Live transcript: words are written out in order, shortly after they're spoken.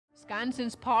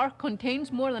Skansen Park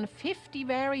contains more than 50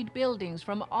 varied buildings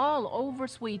from all over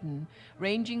Sweden,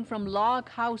 ranging from log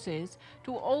houses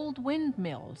to old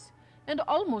windmills. And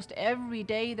almost every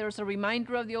day there's a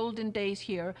reminder of the olden days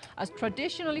here as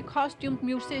traditionally costumed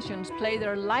musicians play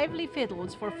their lively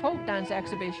fiddles for folk dance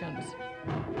exhibitions.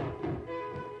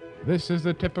 This is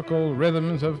the typical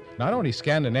rhythms of not only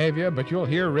Scandinavia, but you'll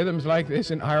hear rhythms like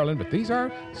this in Ireland, but these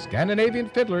are Scandinavian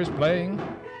fiddlers playing.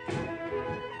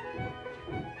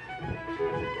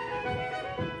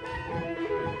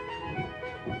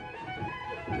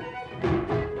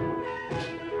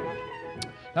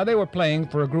 Now, they were playing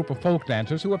for a group of folk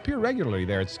dancers who appear regularly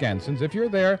there at Skansens. If you're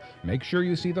there, make sure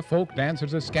you see the folk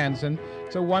dancers at Skansen.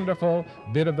 It's a wonderful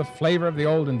bit of the flavor of the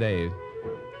olden days.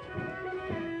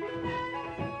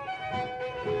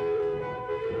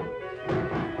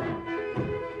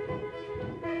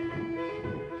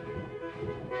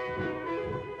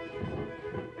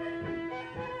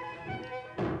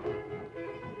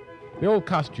 The old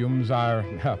costumes are,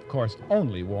 of course,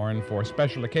 only worn for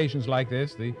special occasions like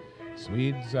this. The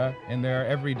Swedes in their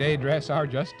everyday dress are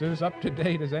just as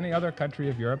up-to-date as any other country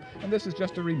of Europe, and this is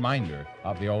just a reminder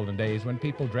of the olden days when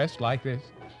people dressed like this.